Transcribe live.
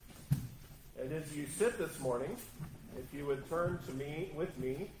And as you sit this morning, if you would turn with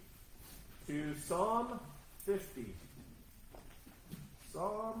me to Psalm 50.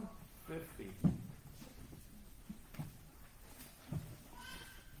 Psalm 50.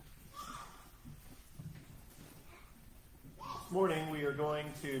 This morning we are going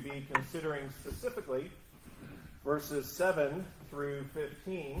to be considering specifically verses 7 through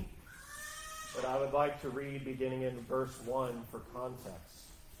 15, but I would like to read beginning in verse 1 for context.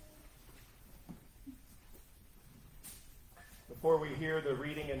 Before we hear the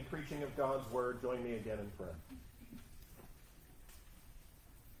reading and preaching of God's Word, join me again in prayer.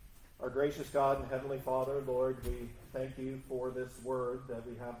 Our gracious God and Heavenly Father, Lord, we thank you for this Word that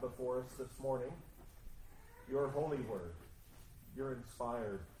we have before us this morning. Your holy Word, your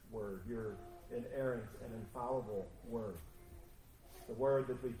inspired Word, your inerrant and infallible Word. The Word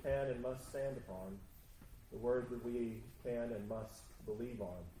that we can and must stand upon, the Word that we can and must believe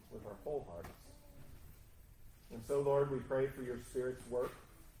on with our whole hearts. And so, Lord, we pray for your Spirit's work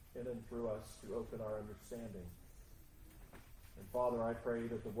in and through us to open our understanding. And Father, I pray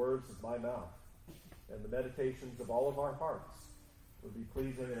that the words of my mouth and the meditations of all of our hearts would be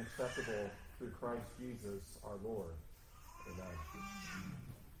pleasing and acceptable through Christ Jesus our Lord. Amen.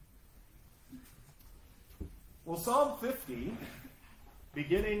 Well, Psalm 50,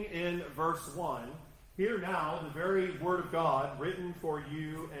 beginning in verse 1, hear now the very word of God written for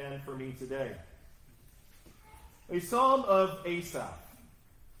you and for me today. A psalm of Asaph.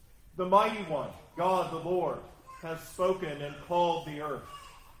 The mighty one, God the Lord, has spoken and called the earth,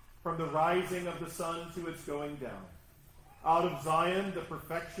 from the rising of the sun to its going down. Out of Zion, the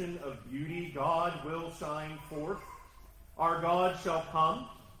perfection of beauty, God will shine forth. Our God shall come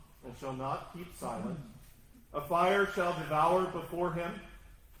and shall not keep silent. A fire shall devour before him,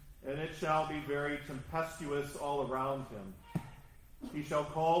 and it shall be very tempestuous all around him. He shall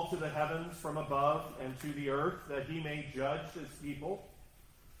call to the heavens from above and to the earth, that he may judge his people.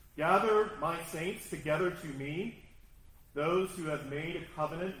 Gather my saints together to me, those who have made a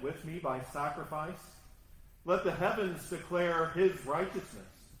covenant with me by sacrifice. Let the heavens declare his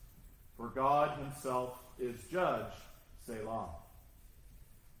righteousness, for God himself is judge. Selah.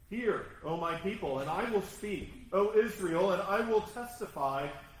 Hear, O my people, and I will speak, O Israel, and I will testify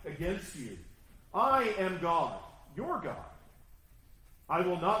against you. I am God, your God. I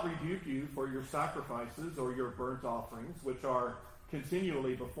will not rebuke you for your sacrifices or your burnt offerings, which are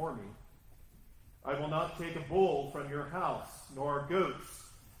continually before me. I will not take a bull from your house, nor goats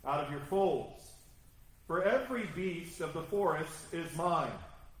out of your folds. For every beast of the forest is mine,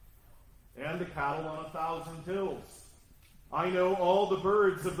 and the cattle on 1,000 hills. I know all the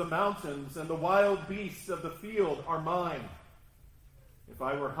birds of the mountains, and the wild beasts of the field are mine. If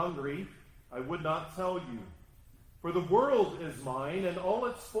I were hungry, I would not tell you. For the world is mine and all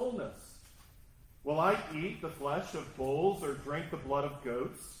its fullness. Will I eat the flesh of bulls or drink the blood of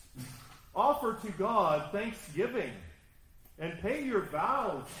goats? Offer to God thanksgiving and pay your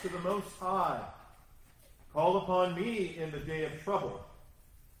vows to the Most High. Call upon me in the day of trouble,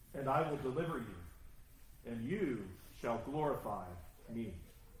 and I will deliver you, and you shall glorify me.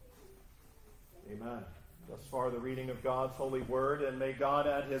 Amen. Thus far the reading of God's holy word, and may God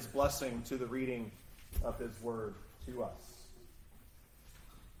add his blessing to the reading of his word to us.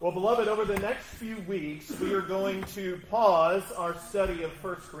 Well, beloved, over the next few weeks, we are going to pause our study of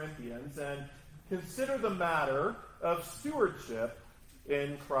 1 Corinthians and consider the matter of stewardship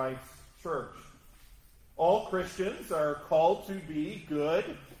in Christ's church. All Christians are called to be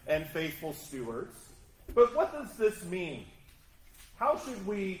good and faithful stewards. But what does this mean? How should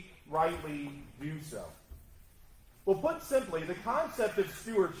we rightly do so? Well, put simply, the concept of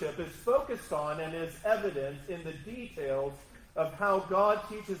stewardship is focused on and is evident in the details of how God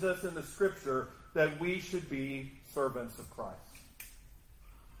teaches us in the Scripture that we should be servants of Christ.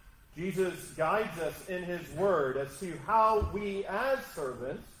 Jesus guides us in his word as to how we as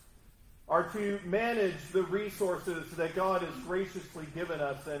servants are to manage the resources that God has graciously given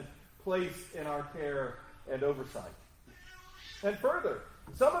us and placed in our care and oversight. And further,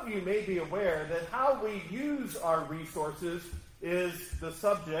 some of you may be aware that how we use our resources is the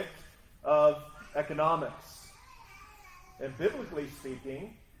subject of economics. And biblically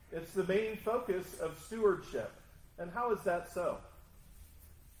speaking, it's the main focus of stewardship. And how is that so?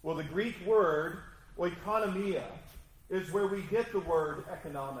 Well, the Greek word oikonomia is where we get the word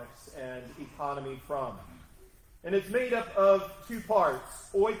economics and economy from. And it's made up of two parts: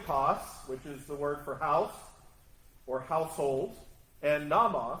 oikos, which is the word for house or household, and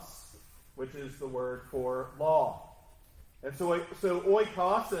nomos, which is the word for law. And so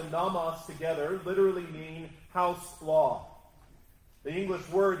oikos and nomos together literally mean house law. The English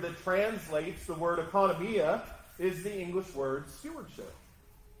word that translates the word economia is the English word stewardship.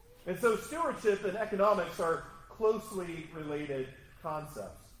 And so stewardship and economics are closely related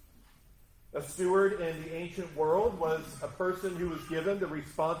concepts. A steward in the ancient world was a person who was given the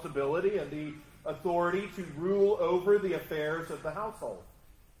responsibility and the authority to rule over the affairs of the household.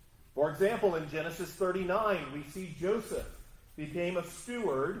 For example, in Genesis 39, we see Joseph became a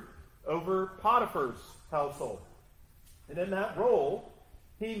steward over Potiphar's household. And in that role,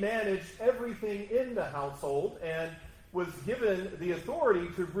 he managed everything in the household and was given the authority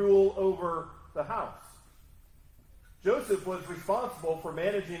to rule over the house. Joseph was responsible for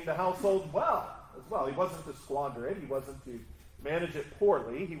managing the household as well. He wasn't to squander it. He wasn't to manage it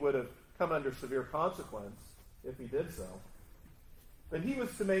poorly. He would have come under severe consequence if he did so. But he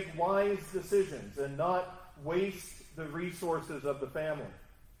was to make wise decisions and not waste the resources of the family.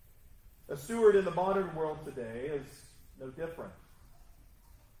 A steward in the modern world today is no different.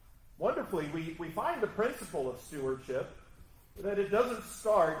 Wonderfully, we find the principle of stewardship that it doesn't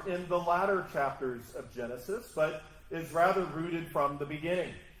start in the latter chapters of Genesis, but is rather rooted from the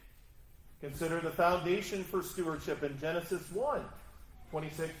beginning. Consider the foundation for stewardship in Genesis 1,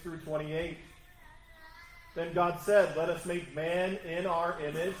 26 through 28. Then God said, "Let us make man in our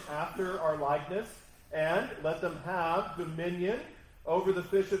image, after our likeness, and let them have dominion over the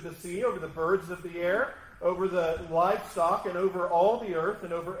fish of the sea, over the birds of the air, over the livestock, and over all the earth,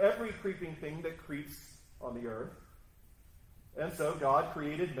 and over every creeping thing that creeps on the earth." And so God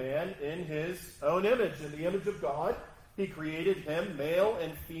created man in his own image. In the image of God, he created him, male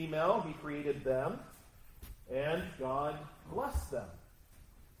and female. He created them, and God blessed them.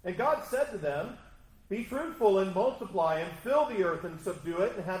 And God said to them, "Be fruitful and multiply, and fill the earth and subdue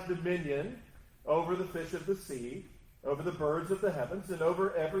it, and have dominion over the fish of the sea, over the birds of the heavens, and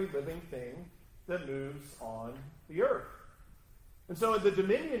over every living thing that moves on the earth." And so in the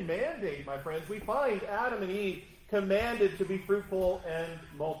dominion mandate, my friends, we find Adam and Eve commanded to be fruitful and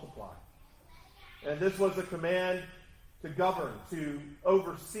multiply. And this was a command to govern, to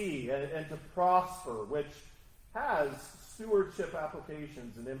oversee, and to prosper, which has stewardship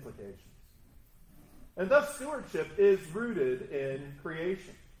applications and implications. And thus stewardship is rooted in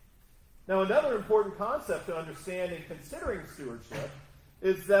creation. Now, another important concept to understand in considering stewardship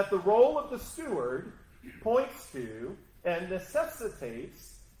is that the role of the steward points to and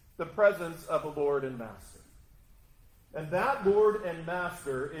necessitates the presence of a Lord and Master. And that Lord and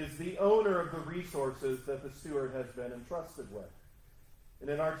Master is the owner of the resources that the steward has been entrusted with. And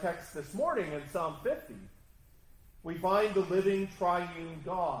in our text this morning in Psalm 50, we find the living triune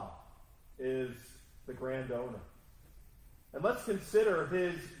God is the grand owner. And let's consider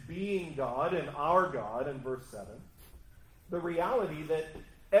his being God and our God in verse 7. The reality that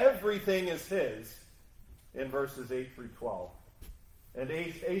everything is his in verses 8 through 12. And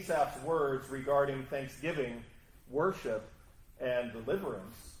Asaph's words regarding thanksgiving, worship, and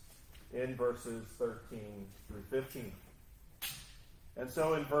deliverance in verses 13 through 15. And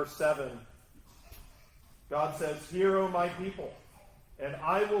so in verse 7, God says, "Hear, O my people, and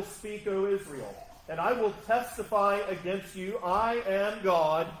I will speak, O Israel, and I will testify against you. I am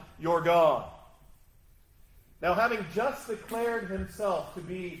God, your God." Now, having just declared himself to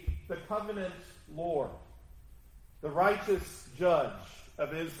be the covenant Lord, the righteous judge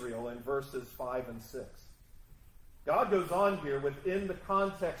of Israel in verses 5 and 6, God goes on here within the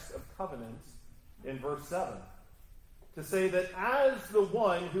context of covenants in verse 7 to say that as the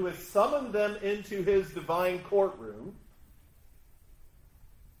one who has summoned them into his divine courtroom,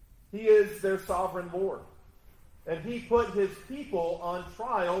 he is their sovereign Lord. And he put his people on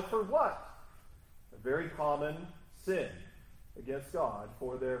trial for what? A very common sin against God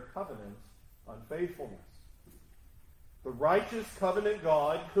for their covenant unfaithfulness. The righteous covenant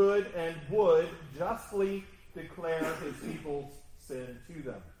God could and would justly declare his people's sin to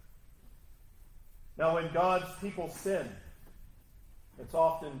them. Now, when God's people sin, it's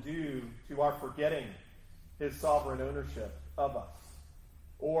often due to our forgetting his sovereign ownership of us,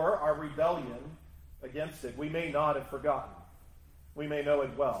 or our rebellion against it. We may not have forgotten. We may know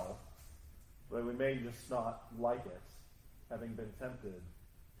it well, but we may just not like it, having been tempted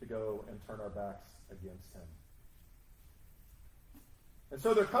to go and turn our backs against him. And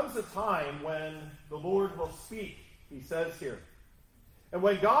so there comes a time when the Lord will speak, he says here. And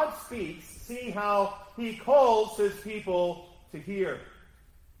when God speaks, see how he calls his people to hear.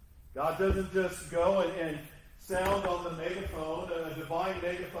 God doesn't just go and sound on the megaphone, a divine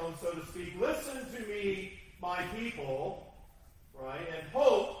megaphone, so to speak. "Listen to me, my people," right? And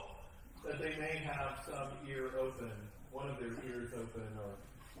hope that they may have some ear open, one of their ears open,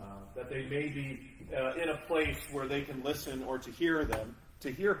 or that they may be in a place where they can listen or to hear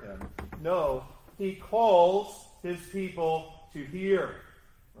him. No, he calls his people to hear,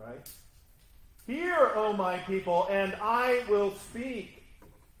 right? Hear, O my people, and I will speak.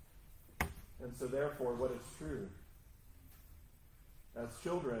 And so therefore, what is true? As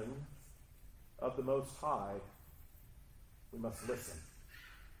children of the Most High, we must listen.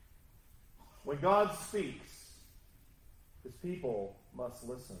 When God speaks, his people must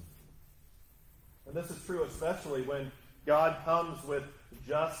listen. And this is true especially when God comes with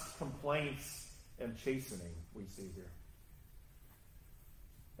just complaints and chastening, we see here.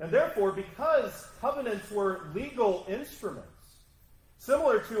 And therefore, because covenants were legal instruments,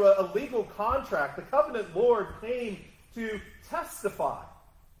 similar to a legal contract, the covenant Lord came to testify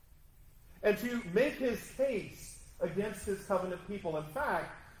and to make his case against his covenant people. In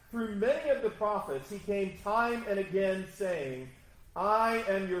fact, through many of the prophets, he came time and again saying, I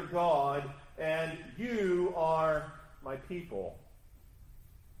am your God, and you are my people.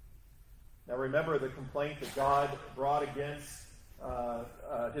 Now remember the complaint that God brought against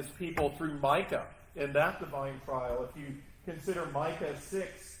his people through Micah in that divine trial. If you consider Micah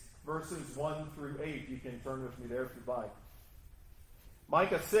 6, verses 1 through 8, you can turn with me there if you'd like.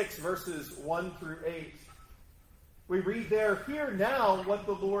 Micah 6, verses 1 through 8. We read there, hear now what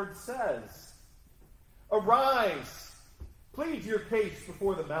the Lord says. Arise, plead your case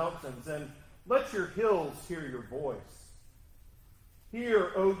before the mountains, and let your hills hear your voice.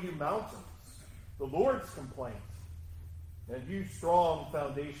 Hear, O you mountains, the Lord's complaint, and you strong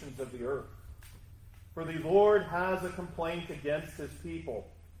foundations of the earth. For the Lord has a complaint against his people.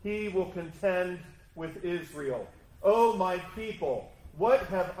 He will contend with Israel. O my people, what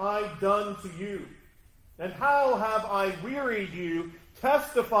have I done to you? And how have I wearied you?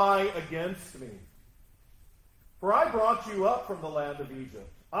 Testify against me. For I brought you up from the land of Egypt.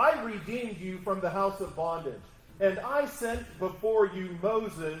 I redeemed you from the house of bondage. And I sent before you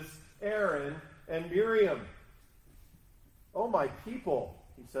Moses, Aaron, and Miriam. O my people,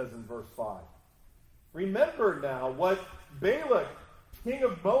 he says in verse 5. Remember now what Balak, king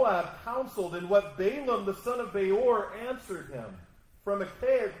of Moab, counseled, and what Balaam, the son of Beor, answered him from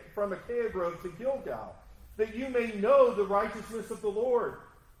Achaia Grove to Gilgal, that you may know the righteousness of the Lord.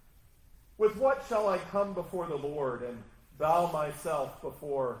 With what shall I come before the Lord and bow myself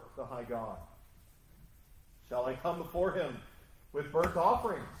before the high God? Shall I come before him with burnt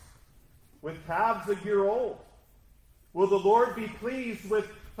offerings, with calves a year old? Will the Lord be pleased with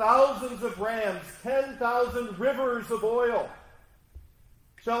thousands of rams, 10,000 rivers of oil?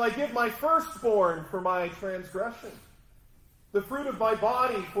 Shall I give my firstborn for my transgression, the fruit of my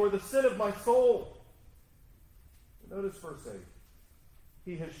body for the sin of my soul? Notice verse 8.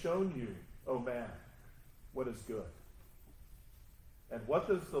 He has shown you, O man, what is good. And what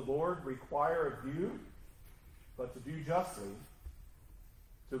does the Lord require of you? But to do justly,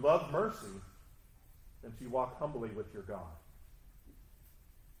 to love mercy, and to walk humbly with your God.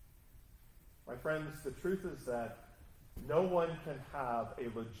 My friends, the truth is that no one can have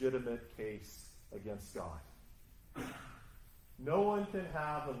a legitimate case against God. No one can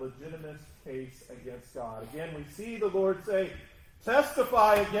have a legitimate case against God. Again, we see the Lord say,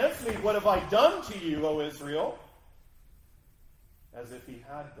 testify against me. What have I done to you, O Israel? As if he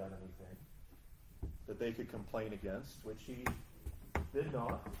had done anything that they could complain against, which he did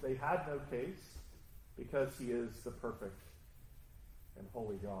not. They had no case because he is the perfect and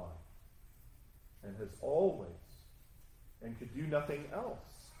holy God and has always and could do nothing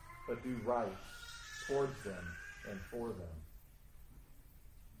else but do right towards them and for them.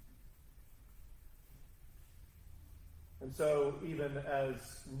 And so, even as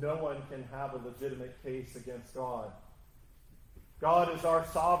no one can have a legitimate case against God, God as our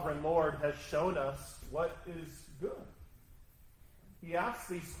sovereign Lord has shown us what is good. He asks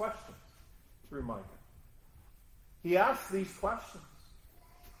these questions through Micah. He asks these questions.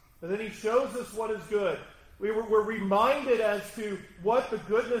 And then he shows us what is good. We're reminded as to what the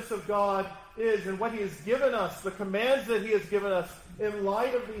goodness of God is and what he has given us, the commands that he has given us in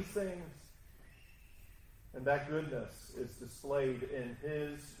light of these things. And that goodness is displayed in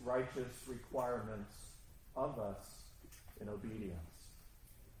his righteous requirements of us in obedience.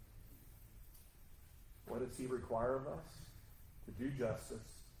 What does he require of us? To do justice,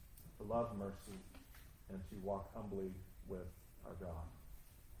 to love mercy, and to walk humbly with our God.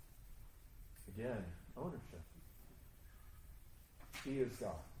 Again, ownership. He is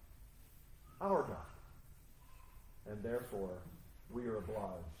God, our God. And therefore, we are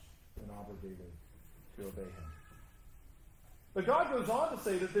obliged and obligated to obey him. But God goes on to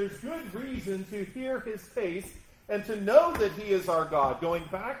say that there's good reason to hear his case and to know that he is our God. Going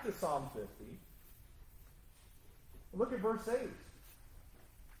back to Psalm 50, look at verse 8.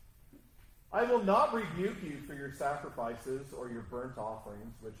 I will not rebuke you for your sacrifices or your burnt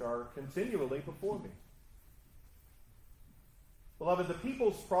offerings, which are continually before me. Beloved, the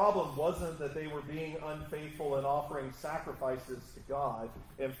people's problem wasn't that they were being unfaithful in offering sacrifices to God.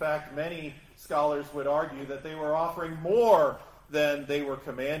 In fact, many scholars would argue that they were offering more than they were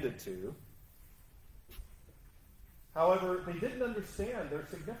commanded to. However, they didn't understand their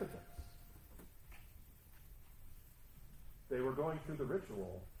significance. They were going through the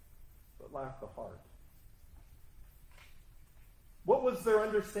ritual, but lacked the heart. What was their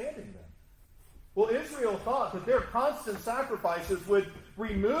understanding then? Well, Israel thought that their constant sacrifices would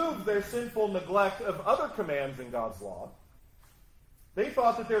remove their sinful neglect of other commands in God's law. They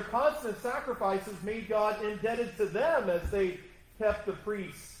thought that their constant sacrifices made God indebted to them as they kept the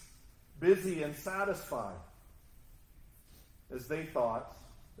priests busy and satisfied, as they thought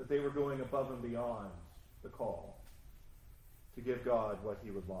that they were going above and beyond the call to give God what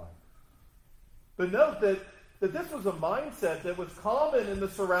he would like. But note that this was a mindset that was common in the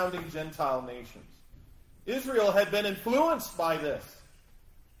surrounding Gentile nations. Israel had been influenced by this,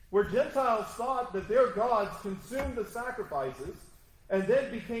 where Gentiles thought that their gods consumed the sacrifices and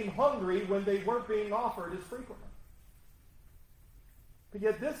then became hungry when they weren't being offered as frequently. But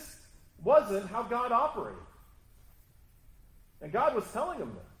yet this wasn't how God operated. And God was telling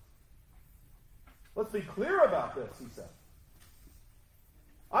them this. Let's be clear about this, he said.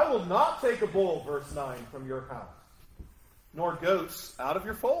 I will not take a bull, verse 9, from your house, nor goats out of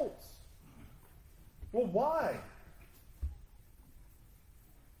your folds. Well, why?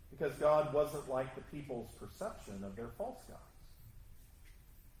 Because God wasn't like the people's perception of their false gods.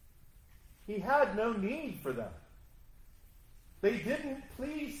 He had no need for them. They didn't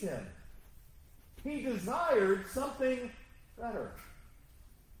please him. He desired something better,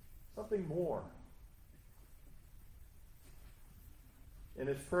 something more. In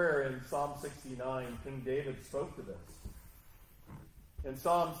his prayer in Psalm 69, King David spoke to this. In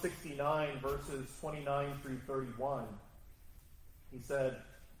Psalm 69, verses 29 through 31, he said,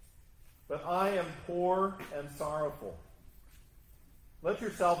 But I am poor and sorrowful. Let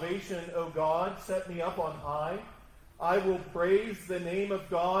your salvation, O God, set me up on high. I will praise the name of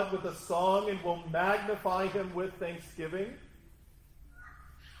God with a song and will magnify him with thanksgiving.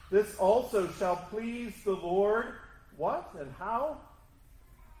 This also shall please the Lord. What and how?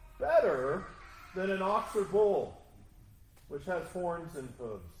 Better than an ox or bull, which has horns and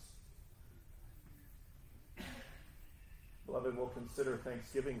hooves. Beloved, we'll consider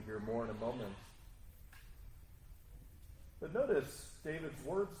thanksgiving here more in a moment. But notice David's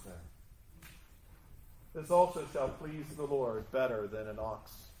words there. This also shall please the Lord better than an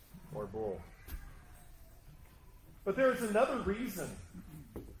ox or bull. But there is another reason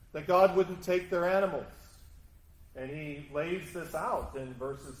that God wouldn't take their animals. And he lays this out in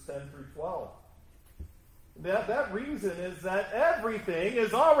verses 10 through 12. That reason is that everything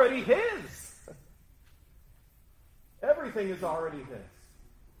is already his. Everything is already his.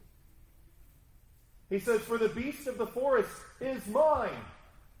 He says, For the beast of the forest is mine,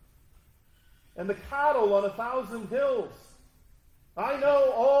 and the cattle on 1,000 hills. I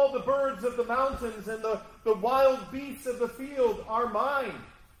know all the birds of the mountains and the wild beasts of the field are mine.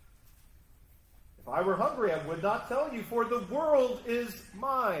 If I were hungry, I would not tell you, for the world is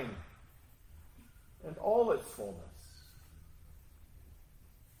mine, and all its fullness.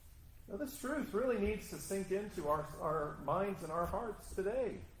 Now, this truth really needs to sink into our minds and our hearts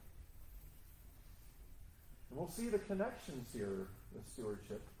today. And we'll see the connections here with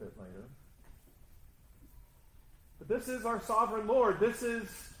stewardship a bit later. But this is our sovereign Lord. This is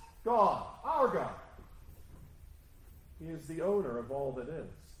God, our God. He is the owner of all that is.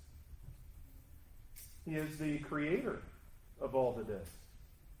 He is the creator of all that is.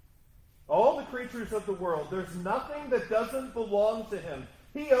 All the creatures of the world, there's nothing that doesn't belong to him.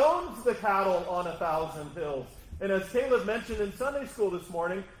 He owns the cattle on 1,000 hills. And as Caleb mentioned in Sunday school this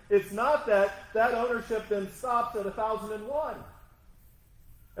morning, it's not that ownership then stops at 1,001.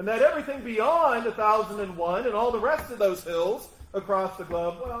 And that everything beyond 1,001 and all the rest of those hills across the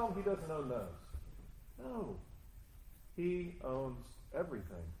globe, well, he doesn't own those. No. He owns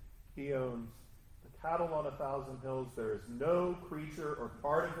everything. He owns the cattle on 1,000 hills. There is no creature or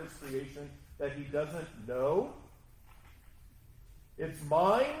part of his creation that he doesn't know. It's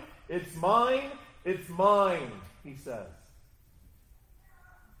mine, it's mine, it's mine, he says.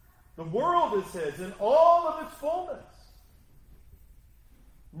 The world is his in all of its fullness.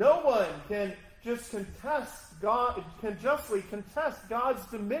 No one can justly contest God's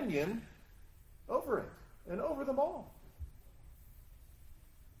dominion over it. and over them all.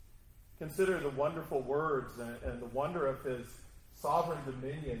 Consider the wonderful words and the wonder of his sovereign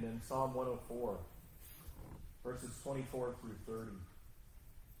dominion in Psalm 104, verses 24 through 30.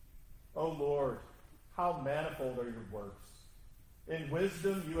 O Lord, how manifold are your works. In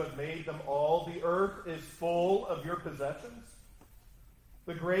wisdom you have made them all. The earth is full of your possessions.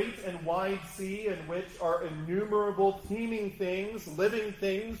 The great and wide sea, in which are innumerable teeming things, living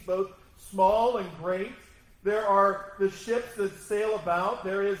things, both small and great. There are the ships that sail about.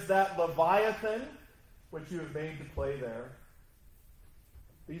 There is that Leviathan, which you have made to play there.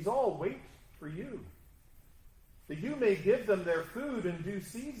 These all wait for you, that you may give them their food in due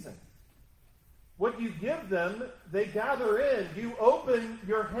season. What you give them, they gather in. You open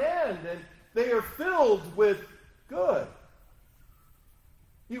your hand, and they are filled with good.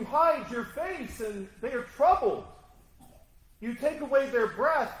 You hide your face, and they are troubled. You take away their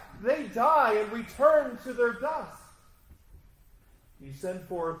breath, they die and return to their dust. You send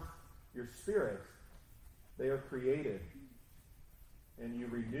forth your Spirit, they are created, and you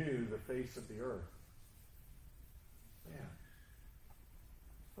renew the face of the earth. Man,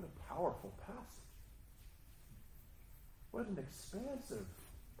 what a powerful passage. What an expansive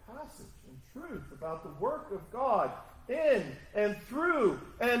passage and truth about the work of God in and through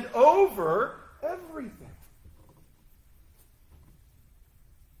and over everything.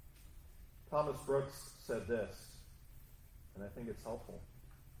 Thomas Brooks said this, and I think it's helpful.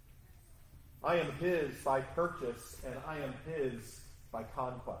 I am his by purchase, and I am his by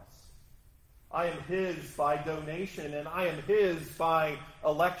conquest. I am his by donation, and I am his by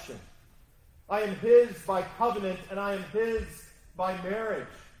election. I am his by covenant, and I am his by marriage.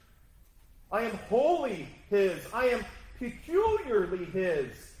 I am wholly his. I am peculiarly his.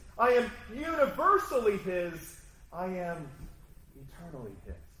 I am universally his. I am eternally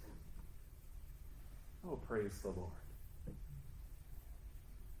his. Oh, praise the Lord.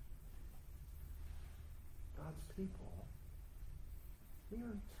 God's people, we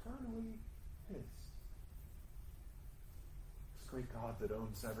are eternally his. This great God that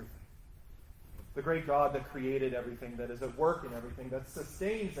owns everything. The great God that created everything, that is at work in everything, that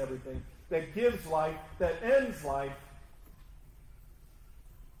sustains everything, that gives life, that ends life.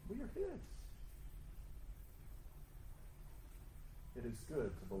 We are his. It is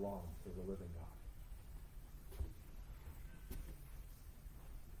good to belong to the living God.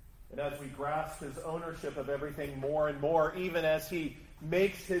 And as we grasp his ownership of everything more and more, even as he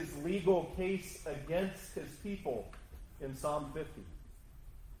makes his legal case against his people in Psalm 50,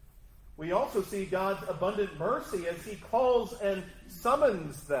 we also see God's abundant mercy as he calls and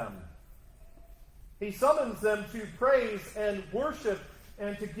summons them. He summons them to praise and worship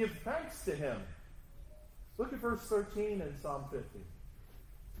and to give thanks to him. Look at verse 13 in Psalm 50.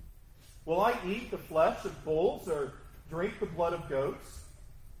 Will I eat the flesh of bulls or drink the blood of goats?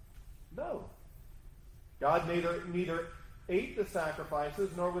 No. God neither ate the sacrifices,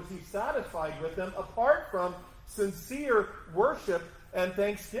 nor was he satisfied with them, apart from sincere worship and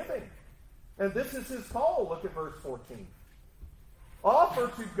thanksgiving. And this is his call. Look at verse 14. Offer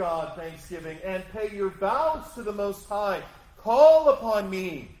to God thanksgiving and pay your vows to the Most High. Call upon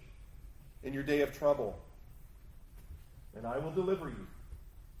me in your day of trouble, and I will deliver you,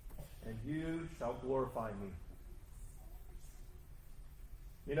 and you shall glorify me.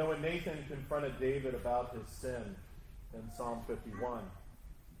 You know, when Nathan confronted David about his sin in Psalm 51,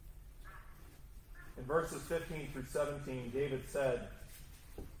 in verses 15 through 17, David said,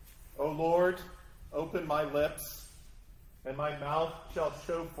 O Lord, open my lips, and my mouth shall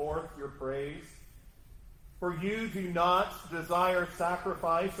show forth your praise. For you do not desire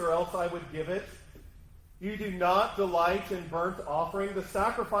sacrifice, or else I would give it. You do not delight in burnt offering. The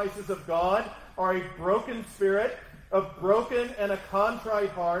sacrifices of God are a broken spirit, a broken and a contrite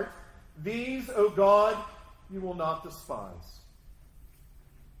heart. These, O God, you will not despise.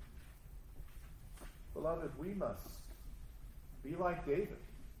 Beloved, we must be like David.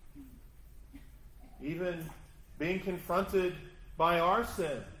 Even being confronted by our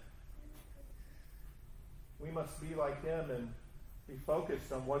sin, we must be like him and be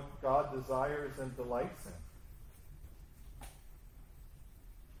focused on what God desires and delights in.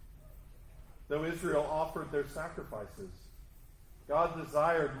 Though Israel offered their sacrifices, God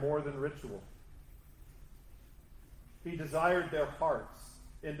desired more than ritual. He desired their hearts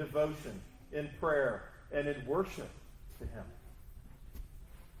in devotion, in prayer, and in worship to him.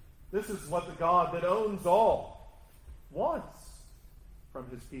 This is what the God that owns all wants from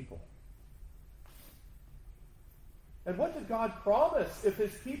his people. And what did God promise if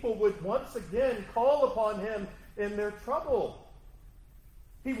his people would once again call upon him in their trouble?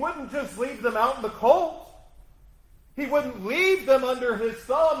 He wouldn't just leave them out in the cold. He wouldn't leave them under his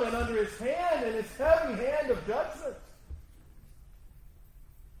thumb and under his hand and his heavy hand of judgment.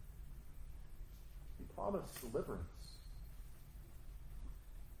 He promised deliverance.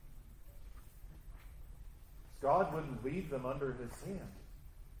 God wouldn't leave them under his hand.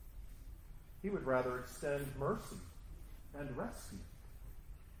 He would rather extend mercy and rescue.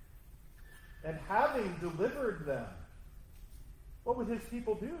 And having delivered them, what would his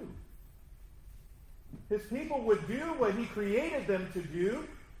people do? His people would do what he created them to do,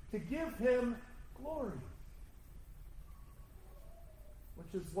 to give him glory,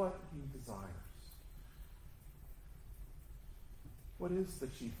 which is what he desires. What is the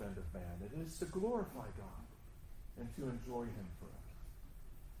chief end of man? It is to glorify God and to enjoy him forever.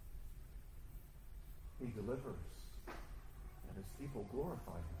 He delivers, and his people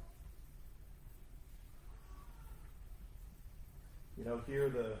glorify him. You know, here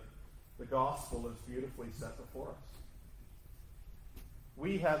the gospel is beautifully set before us.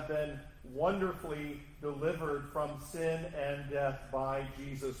 We have been wonderfully delivered from sin and death by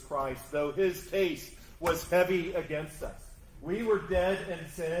Jesus Christ, though his case was heavy against us. We were dead in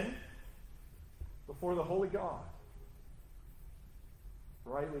sin before the holy God,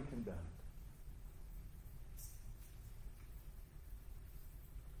 rightly condemned.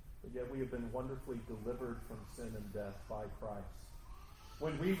 But yet we have been wonderfully delivered from sin and death by Christ.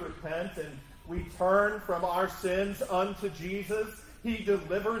 When we repent and we turn from our sins unto Jesus, he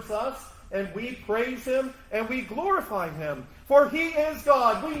delivers us, and we praise him and we glorify him. For he is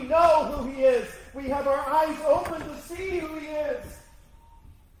God. We know who he is. We have our eyes open to see who he is.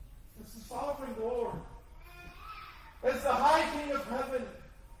 As the sovereign Lord, as the high King of heaven,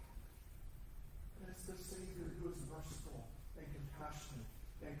 and as the Savior who is merciful and compassionate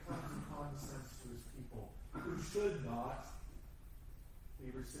and comes and condescends to his people, who should not be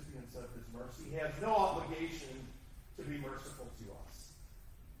recipients of his mercy. He has no obligation to be merciful to us.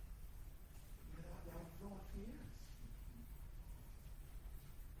 Without doubt, no, he is.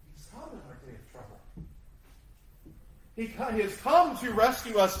 He's come in our day of trouble. He has come to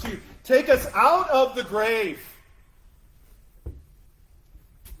rescue us, to take us out of the grave, and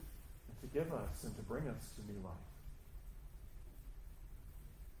to give us and to bring us to new life.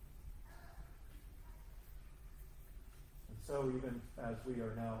 So even as we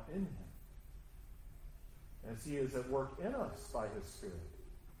are now in him, as he is at work in us by his Spirit,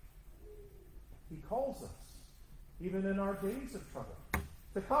 he calls us, even in our days of trouble,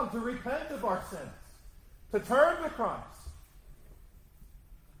 to come, to repent of our sins, to turn to Christ.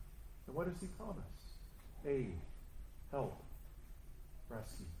 And what does he promise? Aid, help,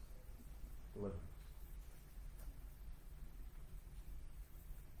 rescue, deliverance.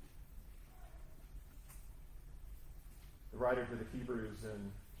 The writer to the Hebrews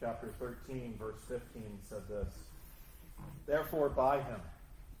in chapter 13, verse 15 said this: "Therefore, by him,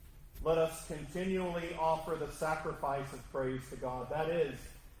 let us continually offer the sacrifice of praise to God." That is,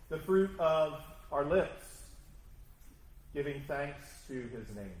 the fruit of our lips, giving thanks to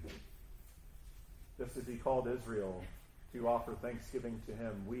his name. Just as he called Israel to offer thanksgiving to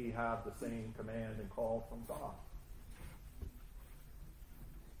him, we have the same command and call from God.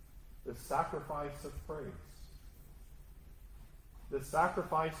 The sacrifice of praise. The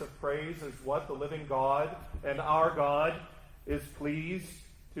sacrifice of praise is what the living God and our God is pleased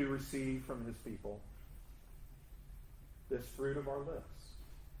to receive from his people. This fruit of our lips.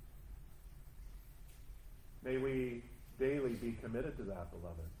 May we daily be committed to that,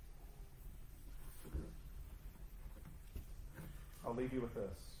 beloved. I'll leave you with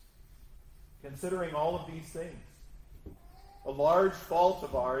this. Considering all of these things, a large fault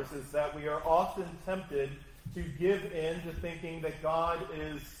of ours is that we are often tempted to give in to thinking that God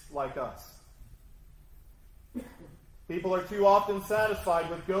is like us. People are too often satisfied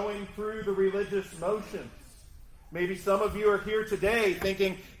with going through the religious motions. Maybe some of you are here today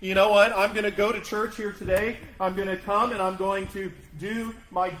thinking, you know what, I'm going to go to church here today. I'm going to come and I'm going to do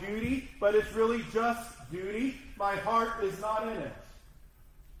my duty, but it's really just duty. My heart is not in it.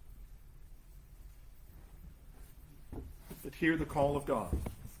 But hear the call of God.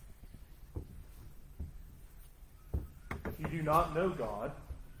 If you do not know God,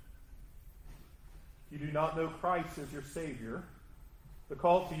 you do not know Christ as your Savior, the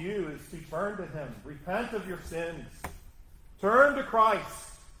call to you is to turn to him. Repent of your sins. Turn to Christ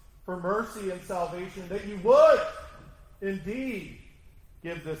for mercy and salvation, that you would indeed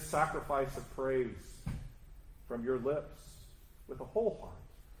give this sacrifice of praise from your lips with a whole heart.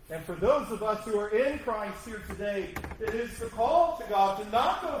 And for those of us who are in Christ here today, it is the call to God to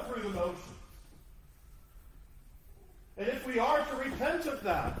not go through the motions And if we are, to repent of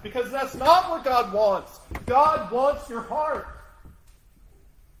that, because that's not what God wants. God wants your heart.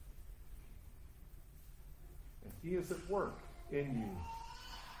 And He is at work in you.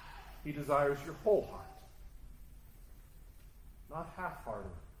 He desires your whole heart, not half-hearted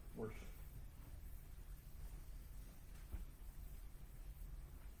worship.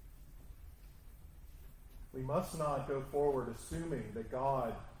 We must not go forward assuming that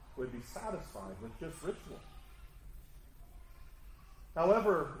God would be satisfied with just ritual.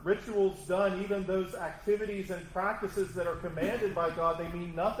 However, rituals done, even those activities and practices that are commanded by God, they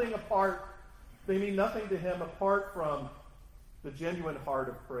mean nothing to Him apart from the genuine heart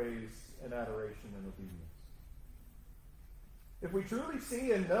of praise and adoration and obedience. If we truly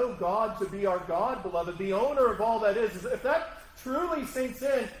see and know God to be our God, beloved, the owner of all that is, if that truly sinks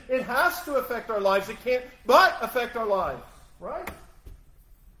in, it has to affect our lives. It can't but affect our lives, right?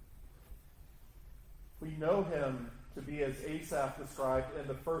 We know Him to be, as Asaph described in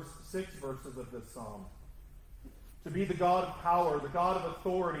the first 6 verses of this psalm, to be the God of power, the God of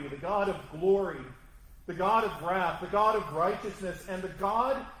authority, the God of glory, the God of wrath, the God of righteousness, and the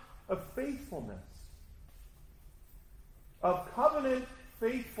God of faithfulness, of covenant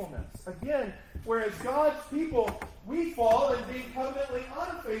faithfulness. Again, whereas God's people, we fall in being covenantly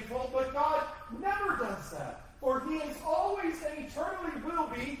unfaithful, but God never does that. For He is always and eternally will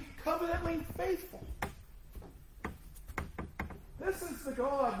be covenantly faithful. This is the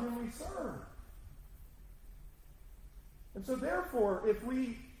God whom we serve. And so therefore, if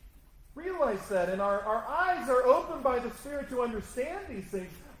we realize that and our eyes are opened by the Spirit to understand these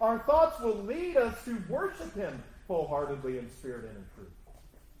things, our thoughts will lead us to worship Him wholeheartedly in spirit and in truth.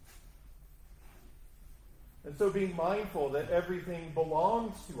 And so being mindful that everything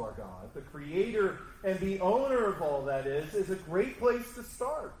belongs to our God, the Creator and the owner of all that is a great place to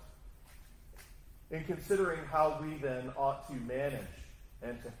start in considering how we then ought to manage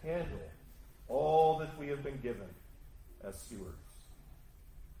and to handle all that we have been given as stewards.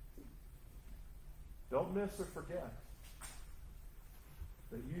 Don't miss or forget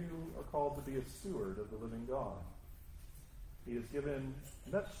that you are called to be a steward of the living God. He has given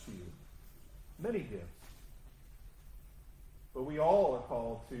much to you, many gifts. But we all are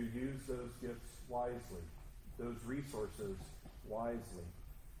called to use those gifts wisely, those resources wisely.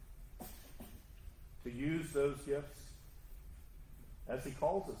 To use those gifts as He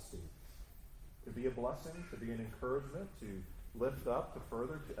calls us to be a blessing, to be an encouragement, to lift up, to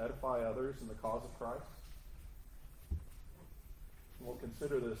further, to edify others in the cause of Christ. And we'll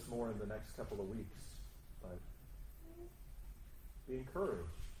consider this more in the next couple of weeks. But be encouraged,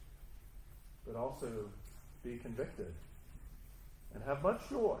 but also be convicted, and have much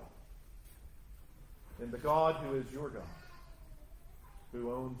joy in the God who is your God,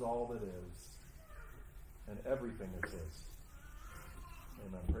 who owns all that is, and everything is His.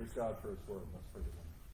 Amen. Praise God for His word. Let's pray together.